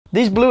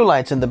These blue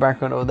lights in the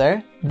background over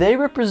there, they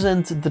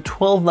represent the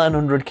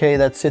 12900K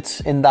that sits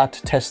in that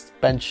test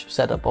bench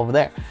setup over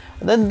there.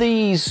 And then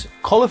these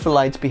colorful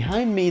lights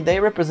behind me, they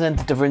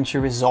represent Davinci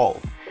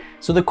Resolve.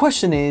 So the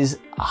question is,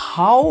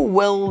 how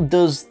well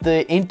does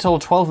the Intel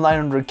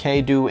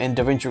 12900K do in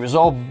Davinci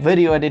Resolve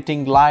video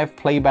editing, live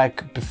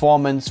playback,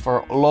 performance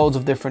for loads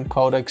of different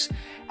codecs?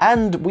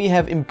 And we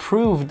have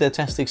improved the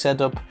testing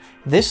setup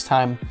this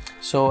time,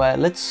 so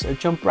let's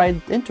jump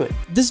right into it.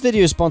 This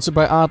video is sponsored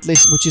by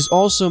Artlist, which is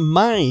also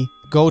my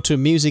go-to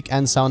music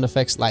and sound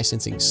effects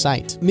licensing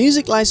site.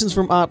 Music license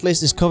from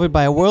Artlist is covered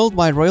by a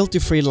worldwide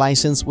royalty-free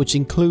license, which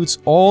includes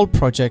all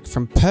projects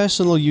from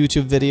personal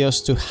YouTube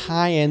videos to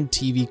high-end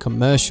TV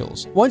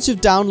commercials. Once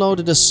you've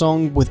downloaded a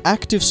song with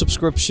active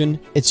subscription,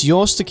 it's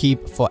yours to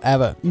keep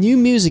forever. New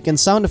music and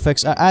sound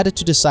effects are added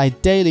to the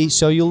site daily,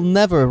 so you'll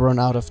never run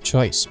out of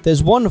choice.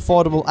 There's one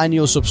affordable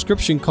annual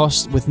subscription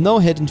cost with no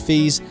hidden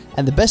fees,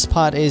 and the best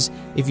part is,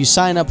 if you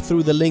sign up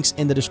through the links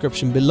in the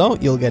description below,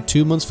 you'll get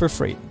 2 months for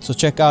free. So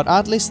check out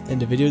Artlist in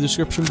the video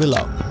description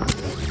below.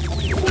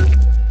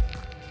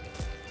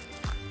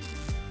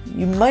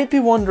 You might be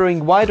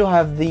wondering, why do I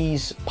have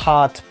these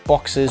part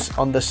boxes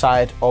on the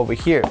side over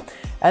here?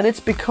 And it's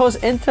because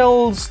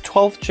Intel's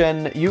 12th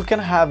gen, you can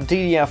have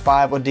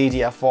DDR5 or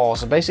DDR4,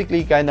 so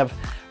basically kind of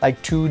like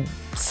two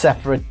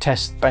separate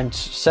test bench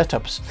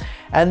setups.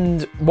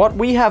 And what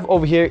we have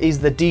over here is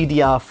the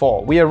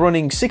DDR4. We are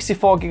running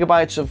 64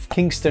 gigabytes of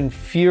Kingston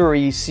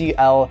Fury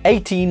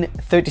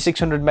CL18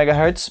 3600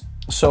 megahertz.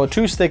 So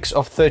 2 sticks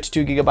of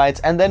 32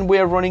 gigabytes, and then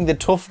we're running the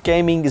TUF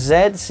Gaming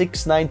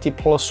Z690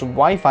 Plus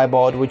Wi-Fi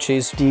board, which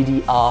is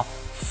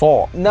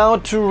DDR4. Now,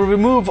 to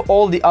remove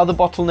all the other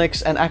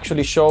bottlenecks and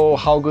actually show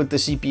how good the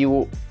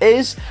CPU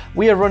is,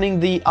 we are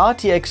running the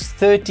RTX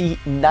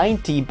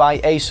 3090 by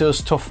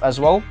Asus TUF as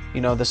well.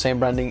 You know, the same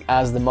branding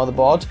as the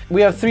motherboard.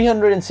 We have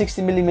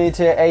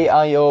 360mm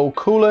AIO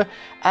cooler,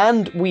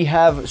 and we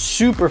have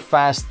super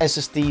fast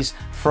SSDs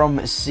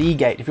from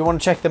Seagate. If you want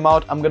to check them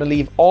out, I'm gonna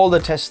leave all the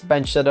test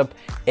bench setup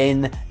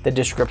in the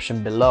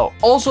description below.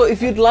 Also,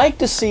 if you'd like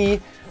to see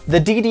the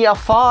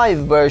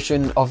DDR5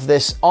 version of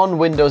this on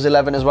Windows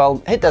 11 as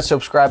well, hit that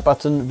subscribe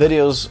button.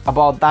 Videos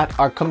about that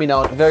are coming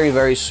out very,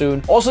 very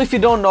soon. Also, if you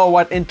don't know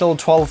what Intel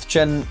 12th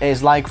gen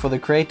is like for the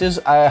creators,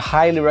 I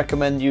highly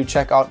recommend you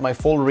check out my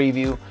full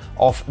review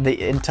of the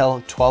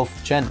Intel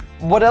 12th gen.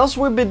 What else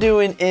we've been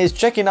doing is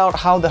checking out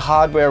how the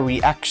hardware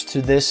reacts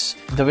to this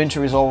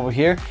Davinci Resolve over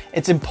here.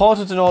 It's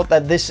important to note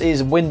that this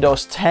is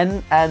Windows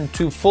 10, and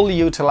to fully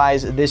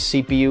utilize this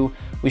CPU,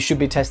 we should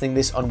be testing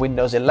this on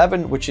Windows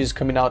 11, which is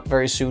coming out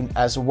very soon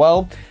as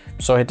well.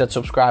 So hit that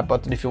subscribe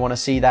button if you want to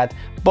see that.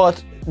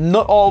 But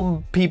not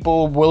all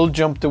people will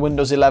jump to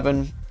Windows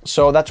 11,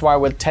 so that's why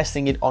we're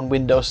testing it on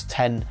Windows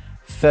 10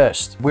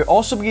 first. We're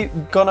also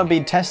gonna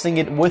be testing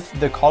it with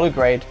the color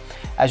grade.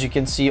 As you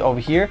can see over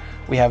here,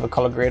 we have a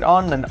color grade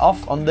on and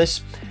off on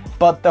this.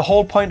 But the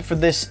whole point for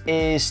this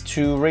is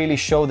to really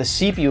show the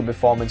CPU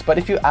performance. But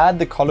if you add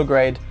the color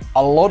grade,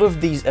 a lot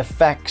of these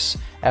effects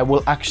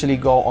will actually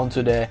go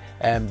onto the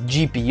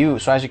GPU.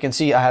 So as you can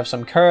see, I have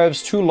some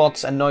curves, 2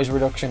 LUTs and noise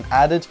reduction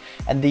added,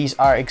 and these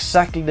are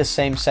exactly the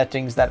same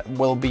settings that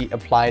will be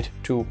applied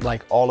to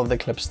like all of the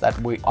clips that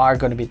we are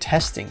going to be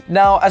testing.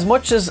 Now, as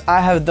much as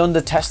I have done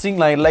the testing,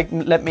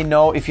 let me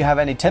know if you have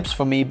any tips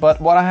for me. But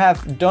what I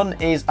have done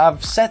is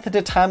I've set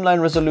the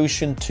timeline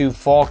resolution to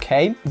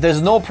 4K.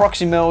 There's no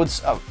proxy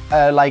modes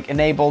like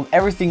enabled.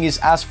 Everything is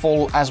as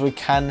full as we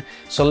can.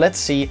 So let's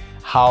see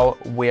how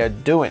we're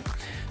doing.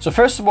 So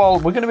first of all,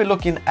 we're going to be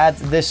looking at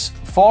this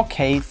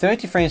 4K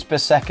 30 frames per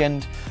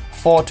second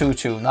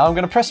 422. Now I'm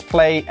going to press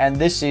play, and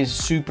this is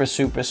super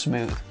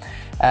smooth.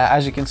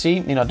 As you can see,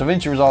 you know,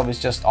 Davinci Resolve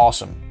is just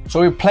awesome. So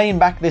we're playing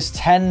back this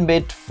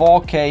 10-bit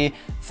 4K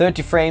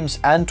 30 frames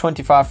and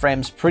 25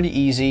 frames pretty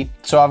easy.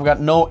 So I've got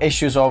no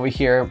issues over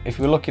here. If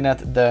you're looking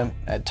at the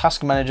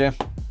task manager,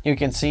 you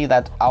can see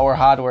that our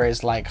hardware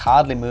is like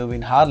hardly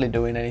moving, hardly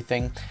doing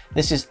anything.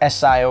 This is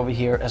SI over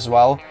here as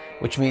well,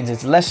 which means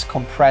it's less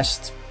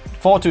compressed.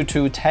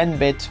 422,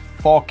 10-bit,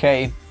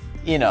 4K,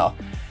 you know.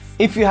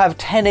 If you have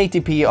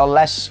 1080p or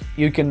less,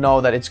 you can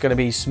know that it's going to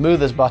be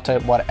smooth as butter,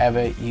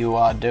 whatever you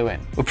are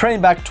doing. We're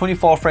playing back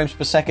 24 frames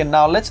per second.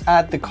 Now let's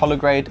add the color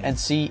grade and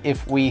see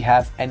if we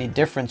have any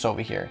difference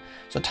over here.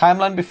 So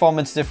timeline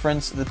performance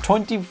difference, the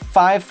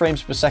 25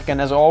 frames per second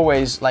has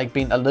always like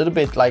been a little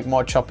bit like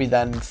more choppy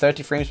than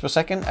 30 frames per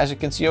second, as you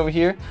can see over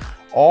here,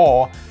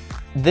 or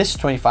this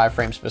 25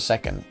 frames per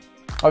second.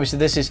 Obviously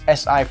this is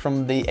SI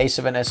from the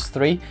A7S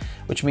III,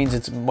 which means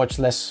it's much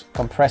less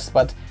compressed,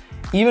 but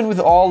even with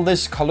all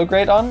this color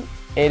grade on,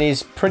 it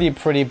is pretty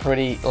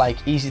like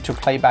easy to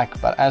play back.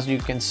 But as you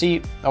can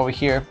see over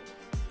here,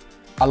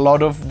 a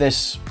lot of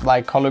this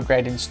like color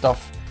grading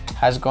stuff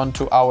has gone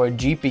to our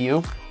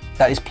GPU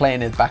that is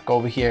playing it back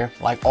over here.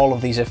 Like all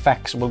of these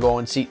effects will go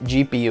on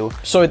GPU.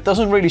 So it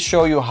doesn't really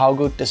show you how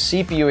good the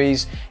CPU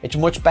is. It's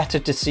much better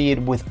to see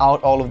it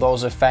without all of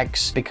those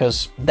effects,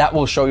 because that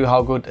will show you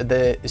how good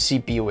the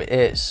CPU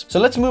is. So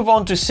let's move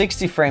on to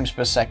 60 frames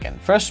per second.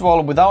 First of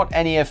all, without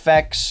any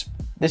effects,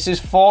 This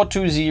is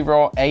 420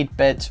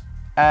 8-bit,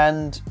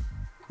 and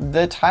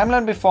the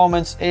timeline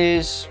performance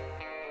is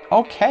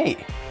okay.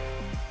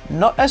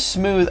 Not as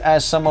smooth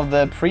as some of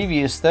the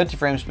previous 30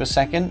 frames per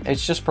second.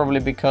 It's just probably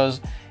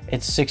because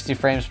it's 60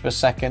 frames per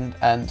second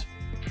and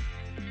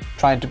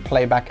trying to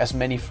play back as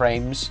many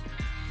frames.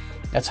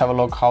 Let's have a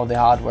look how the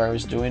hardware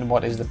is doing.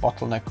 What is the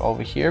bottleneck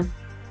over here?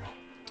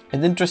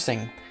 It's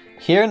interesting.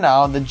 Here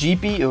now the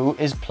GPU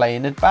is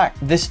playing it back.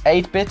 This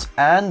 8-bit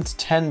and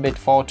 10-bit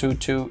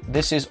 422,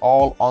 this is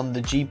all on the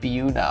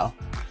GPU now.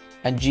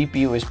 And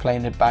GPU is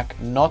playing it back,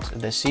 not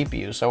the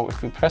CPU. So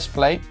if we press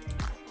play,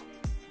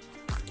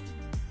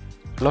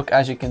 look,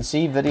 as you can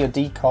see, video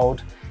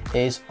decode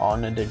is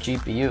on the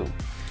GPU.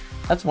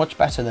 That's much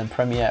better than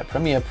Premiere.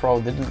 Premiere Pro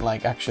didn't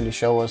like actually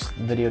show us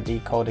video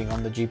decoding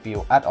on the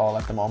GPU at all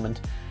at the moment.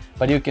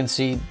 But you can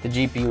see the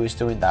GPU is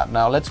doing that.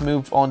 Now let's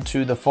move on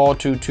to the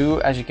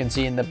 422, as you can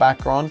see in the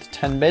background,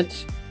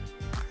 10-bit.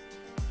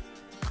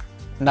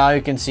 Now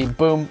you can see,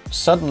 boom,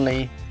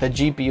 suddenly the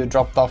GPU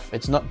dropped off.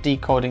 It's not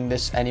decoding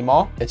this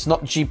anymore. It's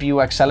not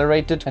GPU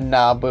accelerated. And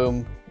now,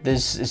 boom,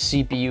 this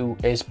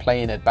CPU is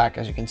playing it back.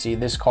 As you can see,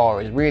 this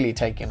core is really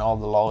taking all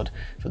the load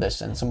for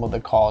this. And some of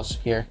the cores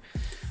here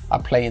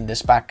are playing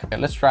this back. Okay,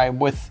 let's try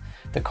with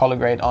the color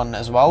grade on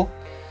as well.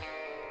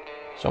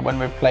 So when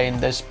we're playing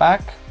this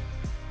back,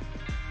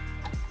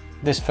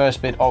 this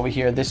first bit over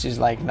here, this is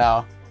like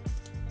now,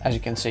 as you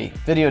can see,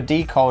 video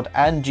decode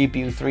and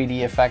GPU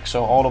 3D effects.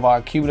 So all of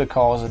our CUDA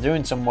cores are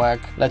doing some work.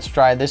 Let's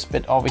try this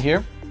bit over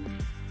here.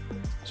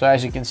 So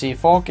as you can see,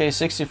 4K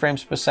 60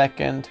 frames per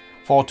second,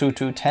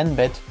 422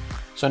 10-bit.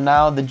 So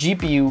now the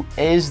GPU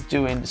is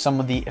doing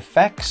some of the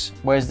effects,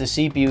 whereas the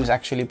CPU is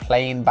actually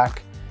playing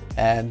back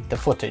the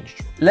footage.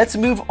 Let's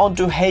move on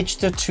to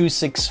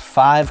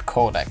H.265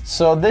 codec.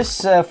 So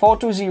this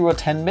 420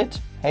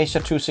 10-bit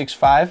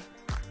H.265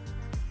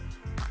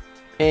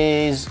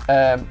 is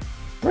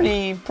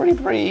pretty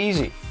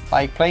easy.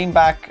 Like playing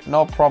back,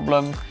 no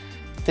problem.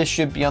 This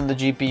should be on the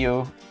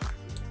GPU.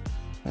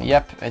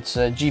 Yep, it's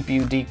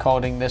GPU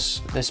decoding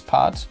this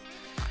part.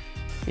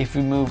 If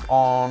we move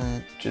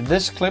on to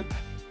this clip,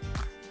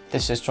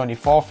 this is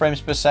 24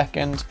 frames per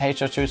second.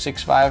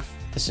 H.265,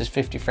 this is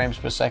 50 frames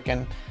per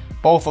second.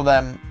 Both of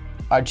them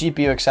are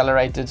GPU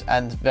accelerated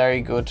and very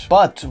good.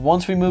 But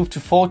once we move to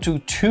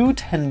 422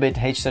 10-bit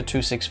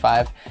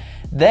H.265,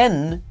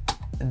 then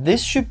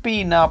this should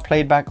be now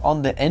played back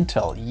on the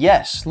Intel.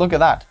 Yes, look at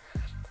that.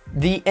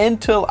 The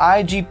Intel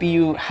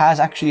iGPU has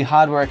actually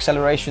hardware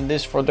acceleration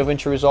this for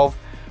Davinci Resolve,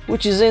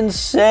 which is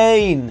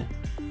insane.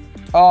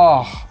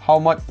 Oh, how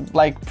much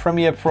like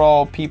Premiere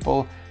Pro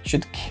people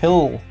should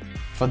kill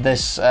for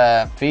this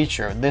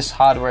feature. This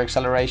hardware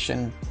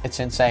acceleration, it's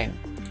insane.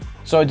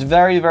 So it's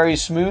very, very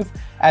smooth.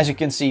 As you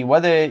can see,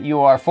 whether you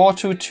are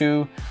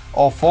 422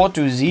 or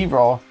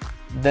 420,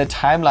 the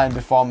timeline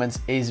performance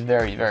is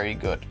very, very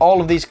good. All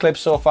of these clips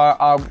so far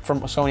are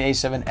from Sony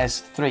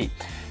a7S III.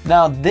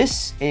 Now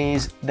this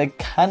is the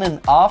Canon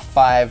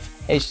R5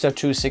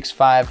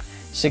 H.265,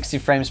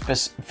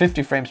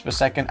 50 frames per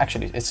second.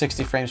 Actually, it's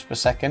 60 frames per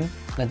second.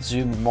 Let's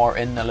zoom more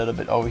in a little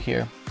bit over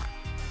here.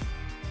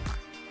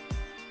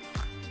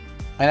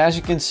 And as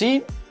you can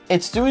see,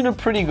 it's doing a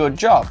pretty good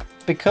job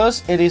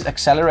because it is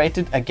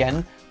accelerated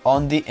again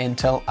on the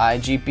Intel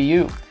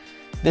iGPU.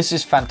 This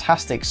is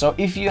fantastic. So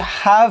if you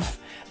have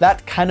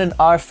that Canon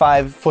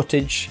R5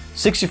 footage,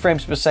 60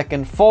 frames per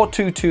second,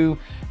 422,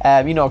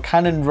 you know,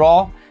 Canon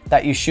RAW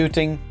that you're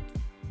shooting,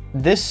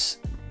 this,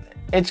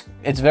 it's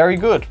very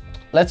good.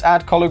 Let's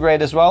add color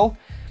grade as well.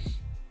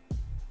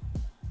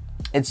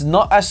 It's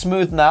not as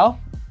smooth now,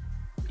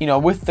 you know,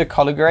 with the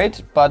color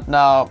grade, but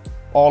now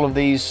all of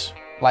these,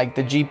 like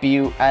the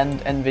GPU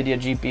and NVIDIA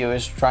GPU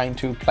is trying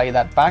to play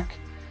that back.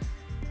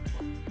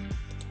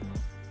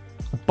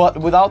 But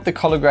without the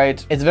color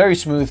grade, it's a very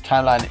smooth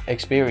timeline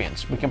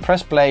experience. We can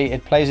press play,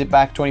 it plays it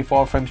back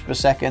 24 frames per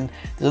second.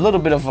 There's a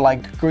little bit of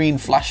like green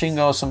flashing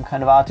or some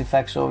kind of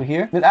artifacts over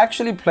here. It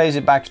actually plays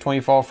it back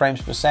 24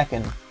 frames per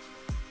second.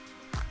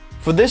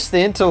 For this, the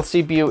Intel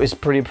CPU is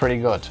pretty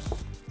good.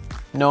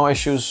 No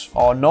issues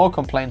or no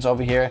complaints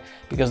over here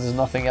because there's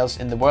nothing else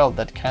in the world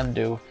that can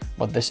do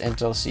what this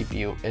Intel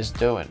CPU is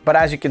doing. But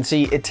as you can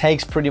see, it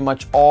takes pretty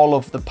much all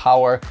of the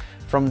power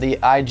from the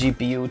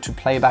iGPU to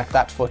play back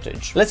that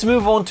footage. Let's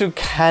move on to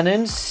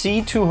Canon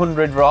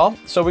C200 Raw.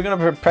 So we're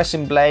gonna be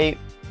pressing play,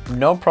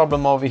 no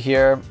problem over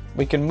here.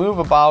 We can move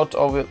about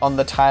over on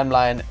the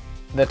timeline.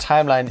 The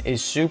timeline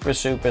is super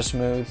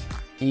smooth,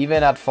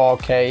 even at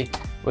 4K.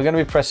 We're gonna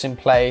be pressing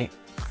play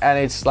and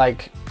it's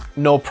like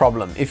no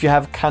problem. If you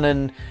have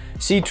Canon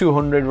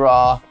C200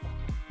 Raw,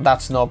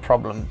 that's no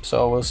problem.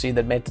 So we'll see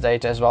the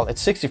metadata as well.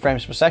 It's 60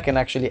 frames per second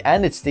actually,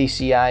 and it's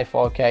DCI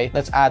 4K.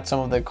 Let's add some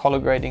of the color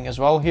grading as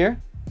well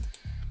here.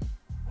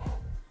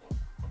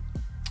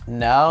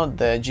 Now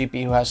the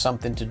GPU has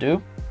something to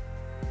do.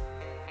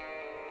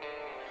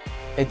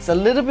 It's a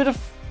little bit of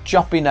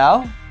choppy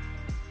now,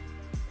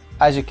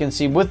 as you can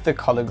see with the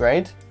color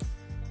grade.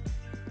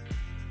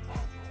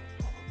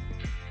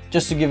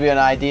 just to give you an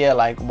idea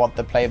like what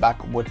the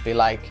playback would be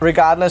like.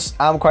 Regardless,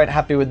 I'm quite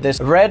happy with this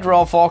red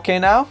raw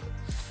 4K now.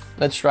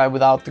 Let's try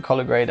without the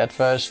color grade at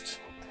first.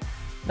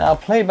 Now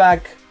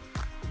playback,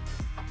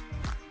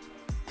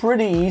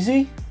 pretty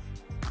easy.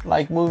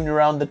 Like moving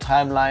around the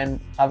timeline,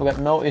 I've got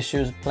no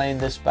issues playing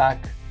this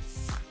back.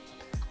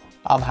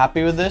 I'm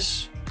happy with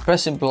this.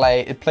 Pressing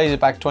play, it plays it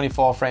back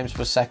 24 frames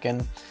per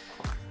second.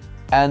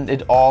 And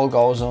it all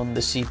goes on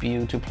the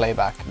CPU to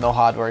playback. No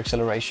hardware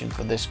acceleration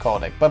for this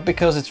codec. But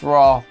because it's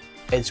raw,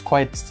 it's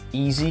quite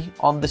easy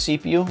on the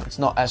CPU. It's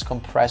not as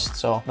compressed,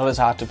 so not as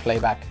hard to play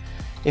back.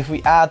 If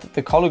we add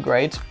the color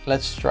grade,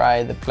 let's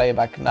try the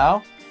playback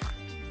now.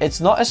 It's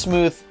not as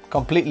smooth,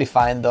 completely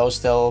fine though,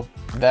 still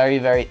very,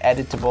 very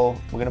editable.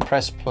 We're gonna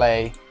press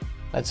play.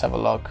 Let's have a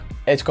look.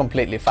 It's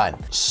completely fine.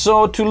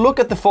 So to look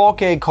at the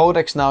 4K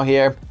codecs now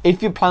here,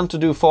 if you plan to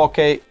do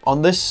 4K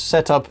on this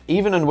setup,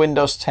 even in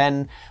Windows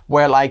 10,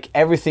 where like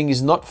everything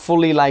is not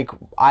fully like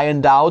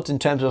ironed out in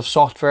terms of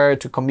software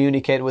to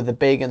communicate with the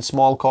big and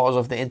small cores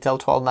of the Intel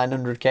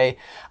 12900K,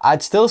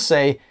 I'd still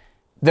say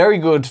very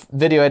good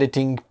video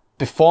editing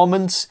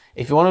performance.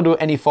 If you want to do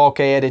any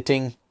 4K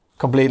editing,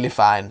 completely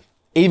fine.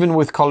 Even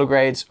with color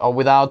grades or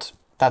without,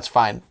 that's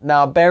fine.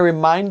 Now bear in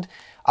mind,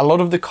 a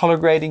lot of the color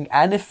grading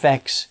and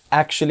effects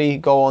actually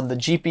go on the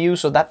GPU,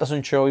 so that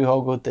doesn't show you how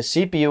good the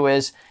CPU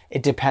is.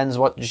 It depends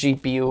what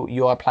GPU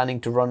you are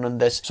planning to run on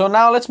this. So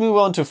now let's move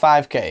on to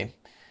 5K.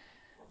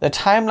 The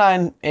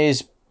timeline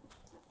is,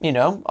 you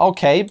know,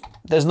 okay.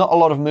 There's not a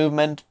lot of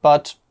movement,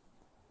 but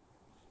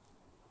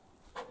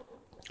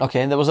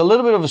okay, there was a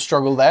little bit of a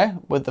struggle there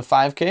with the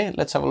 5K.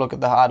 Let's have a look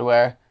at the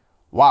hardware.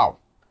 Wow.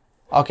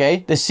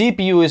 Okay, the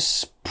CPU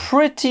is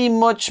pretty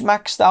much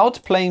maxed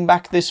out playing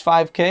back this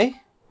 5K.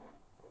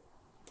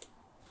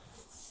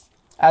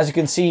 As you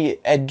can see,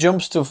 it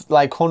jumps to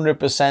like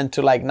 100%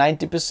 to like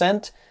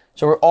 90%.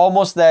 So we're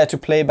almost there to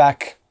play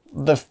back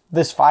this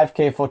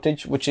 5K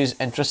footage, which is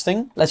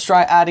interesting. Let's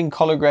try adding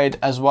color grade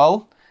as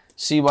well.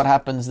 See what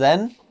happens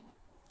then.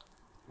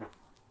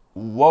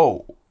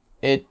 Whoa,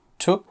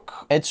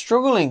 it's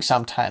struggling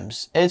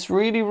sometimes. It's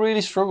really,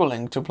 really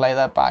struggling to play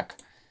that back.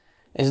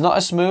 It's not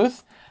as smooth,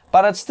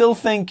 but I'd still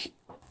think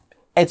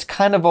it's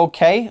kind of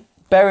okay.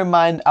 Bear in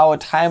mind our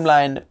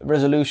timeline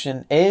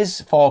resolution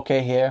is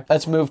 4K here.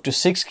 Let's move to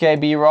 6K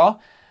B-RAW.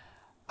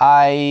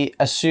 I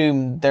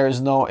assume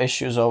there's no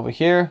issues over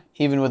here.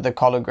 Even with the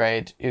color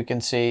grade, you can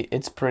see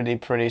it's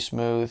pretty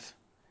smooth.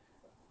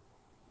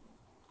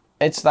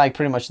 It's like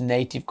pretty much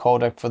native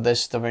codec for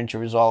this Davinci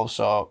Resolve,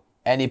 so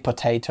any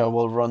potato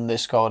will run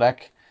this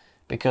codec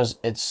because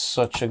it's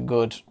such a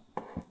good,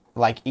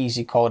 like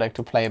easy codec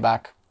to play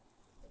back.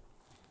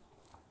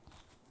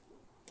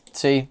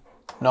 See?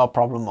 No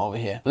problem over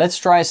here. Let's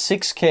try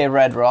 6K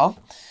Red RAW.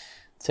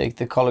 Take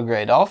the color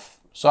grade off.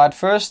 So at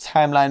first,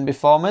 timeline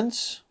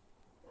performance.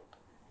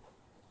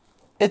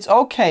 It's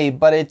okay,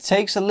 but it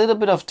takes a little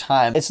bit of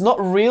time. It's not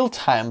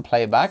real-time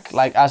playback.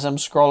 Like as I'm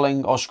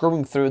scrolling or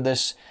scrolling through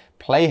this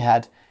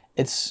playhead,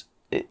 it's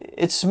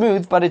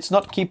smooth, but it's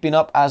not keeping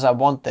up as I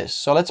want this.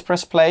 So let's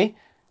press play.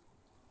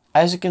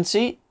 As you can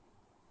see,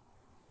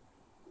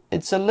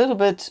 it's a little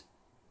bit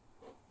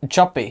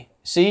choppy.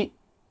 See?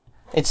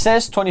 It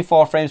says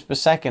 24 frames per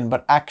second,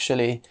 but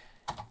actually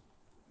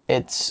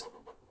it's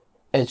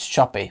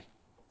choppy.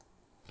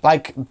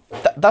 Like,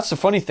 that's the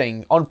funny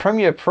thing. On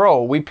Premiere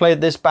Pro, we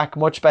played this back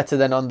much better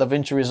than on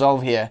Davinci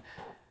Resolve here.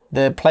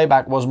 The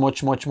playback was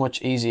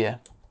much easier.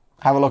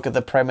 Have a look at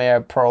the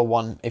Premiere Pro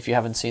one if you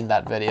haven't seen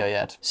that video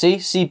yet. See,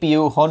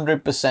 CPU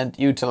 100%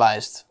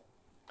 utilized.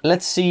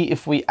 Let's see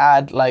if we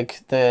add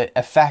like the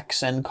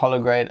effects and color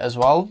grade as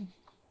well.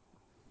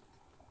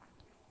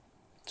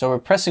 So we're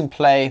pressing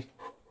play.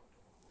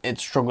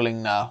 It's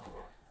struggling now.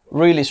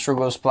 Really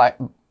struggles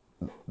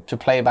to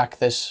play back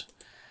this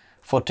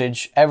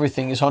footage.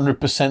 Everything is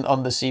 100%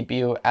 on the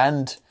CPU,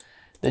 and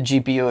the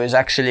GPU is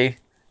actually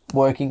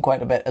working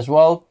quite a bit as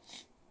well.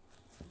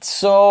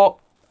 So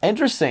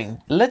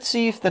interesting. Let's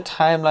see if the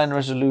timeline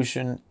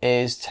resolution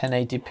is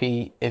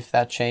 1080p, if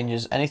that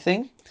changes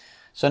anything.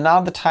 So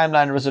now the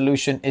timeline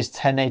resolution is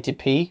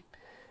 1080p.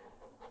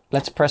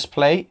 Let's press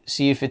play,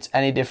 see if it's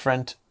any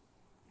different.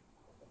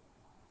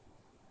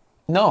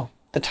 No.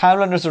 The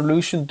timeline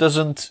resolution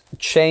doesn't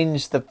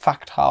change the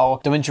fact how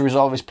Davinci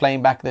Resolve is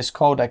playing back this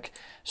codec.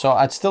 So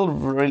I'd still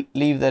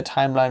leave the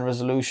timeline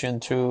resolution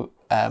to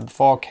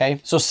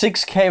 4K. So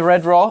 6K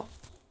Red RAW,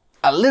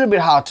 a little bit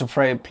hard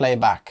to play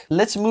back.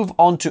 Let's move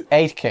on to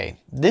 8K.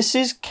 This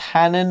is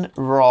Canon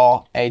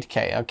RAW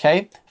 8K,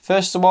 okay?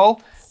 First of all,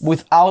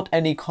 without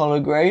any color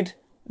grade,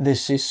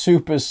 this is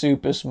super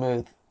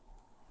smooth.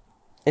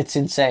 It's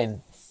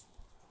insane.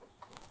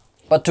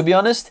 But to be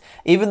honest,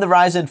 even the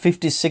Ryzen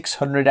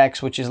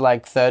 5600X, which is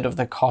like third of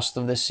the cost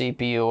of the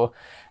CPU,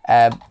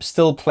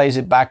 still plays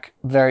it back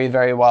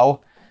very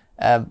well,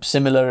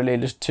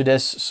 similarly to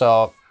this.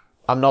 So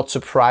I'm not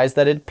surprised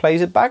that it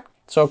plays it back.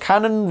 So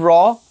Canon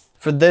RAW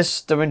for this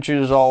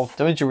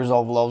Davinci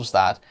Resolve loves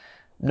that.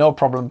 No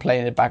problem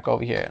playing it back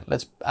over here.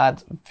 Let's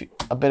add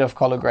a bit of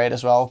color grade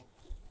as well.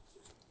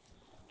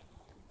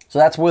 So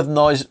that's with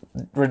noise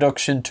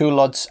reduction, 2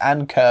 LUTs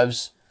and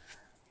curves.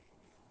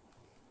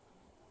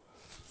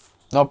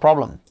 No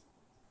problem.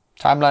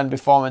 Timeline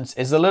performance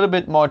is a little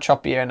bit more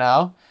choppier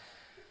now.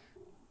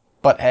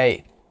 But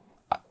hey,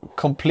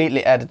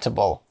 completely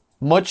editable.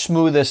 Much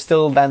smoother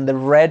still than the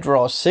Red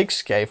RAW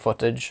 6K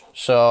footage.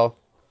 So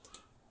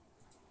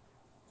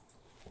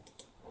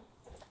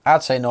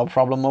I'd say no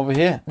problem over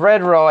here.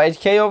 Red RAW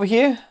 8K over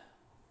here.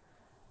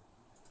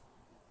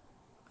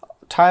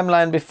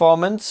 Timeline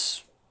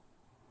performance.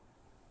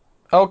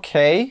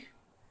 Okay.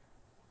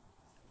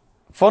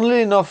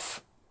 Funnily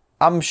enough,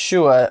 I'm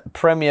sure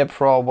Premiere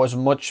Pro was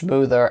much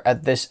smoother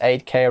at this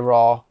 8K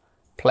RAW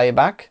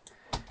playback.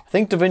 I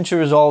think Davinci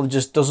Resolve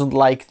just doesn't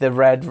like the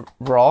Red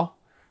RAW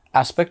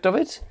aspect of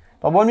it.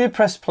 But when we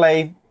press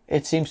play,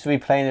 it seems to be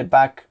playing it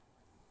back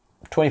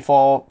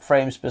 24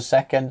 frames per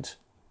second.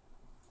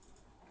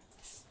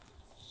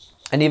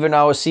 And even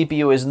our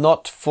CPU is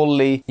not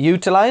fully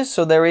utilized,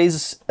 so there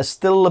is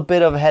still a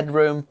bit of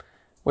headroom.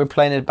 We're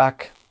playing it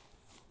back,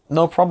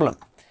 no problem.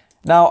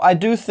 Now, I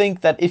do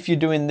think that if you're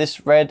doing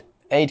this Red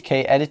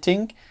 8K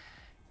editing,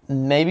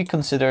 maybe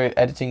consider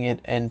editing it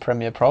in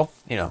Premiere Pro,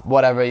 you know,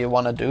 whatever you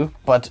want to do.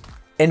 But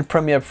in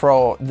Premiere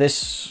Pro,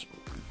 this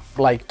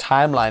like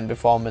timeline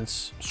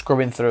performance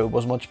scrubbing through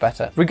was much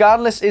better.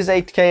 Regardless, is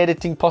 8K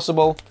editing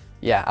possible?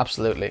 Yeah,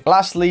 absolutely.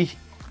 Lastly,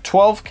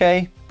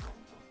 12K.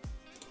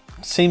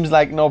 Seems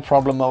like no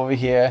problem over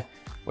here.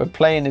 We're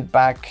playing it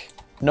back,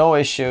 no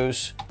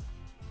issues.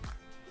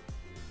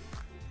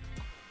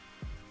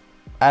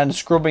 And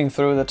scrubbing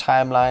through the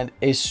timeline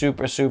is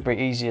super, super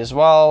easy as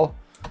well.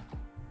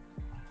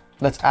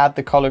 Let's add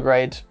the color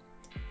grade.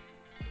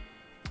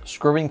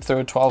 Scrubbing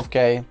through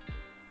 12K.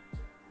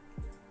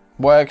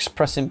 Works,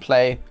 pressing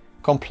play,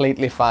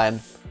 completely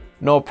fine.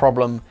 No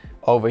problem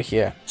over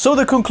here. So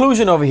the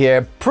conclusion over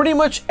here, pretty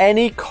much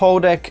any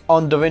codec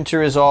on Davinci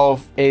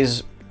Resolve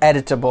is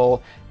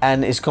editable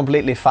and is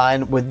completely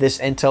fine with this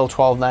Intel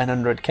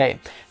 12900K.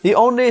 The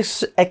only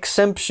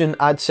exception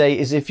I'd say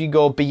is if you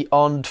go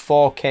beyond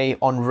 4K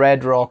on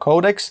Red RAW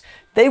codecs.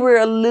 They were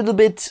a little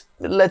bit,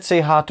 let's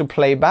say, hard to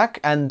play back,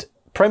 and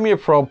Premiere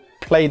Pro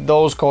played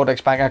those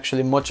codecs back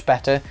actually much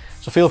better.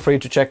 So feel free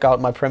to check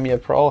out my Premiere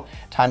Pro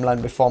timeline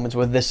performance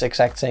with this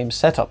exact same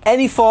setup.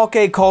 Any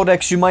 4K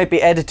codecs you might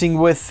be editing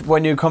with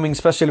when you're coming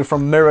especially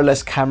from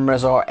mirrorless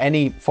cameras, or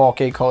any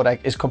 4K codec,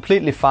 is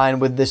completely fine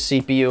with this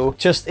CPU.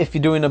 Just if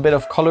you're doing a bit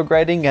of color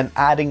grading and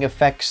adding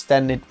effects,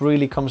 then it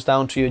really comes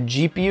down to your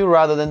GPU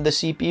rather than the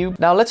CPU.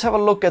 Now let's have a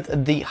look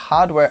at the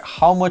hardware.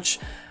 How much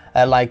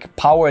like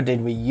power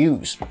did we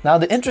use? Now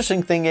the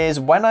interesting thing is,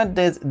 when I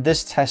did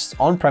this test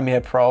on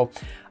Premiere Pro,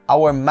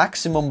 our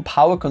maximum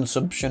power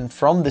consumption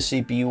from the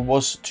CPU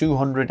was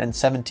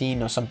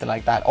 217 or something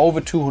like that,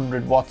 over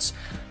 200 watts.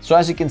 So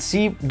as you can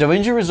see,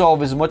 Davinci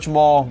Resolve is much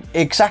more,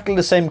 exactly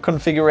the same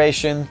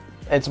configuration.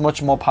 It's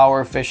much more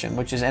power efficient,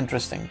 which is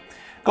interesting.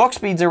 Clock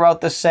speeds are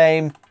about the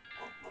same,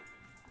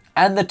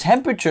 and the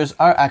temperatures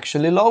are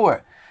actually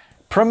lower.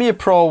 Premiere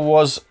Pro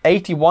was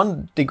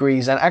 81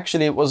 degrees, and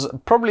actually it was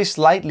probably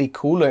slightly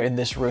cooler in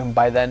this room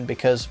by then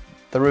because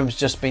the room's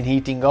just been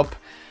heating up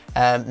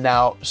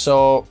now.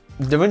 So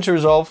Davinci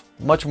Resolve,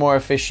 much more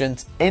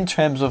efficient in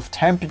terms of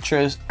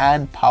temperatures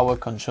and power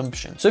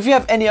consumption. So if you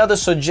have any other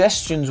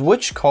suggestions,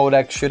 which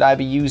codec should I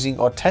be using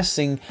or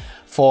testing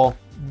for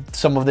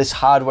some of this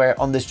hardware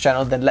on this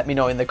channel, then let me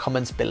know in the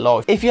comments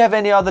below. If you have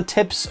any other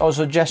tips or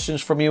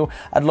suggestions from you,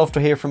 I'd love to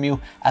hear from you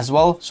as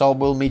well. So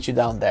we'll meet you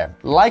down there.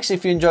 Likes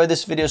if you enjoyed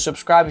this video,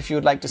 subscribe if you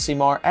would like to see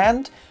more,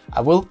 and I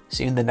will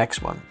see you in the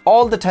next one.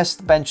 All the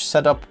test bench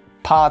setup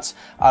parts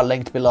are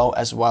linked below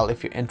as well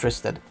if you're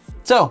interested.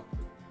 So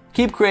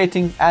keep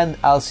creating, and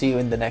I'll see you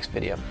in the next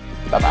video.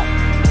 Bye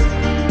bye.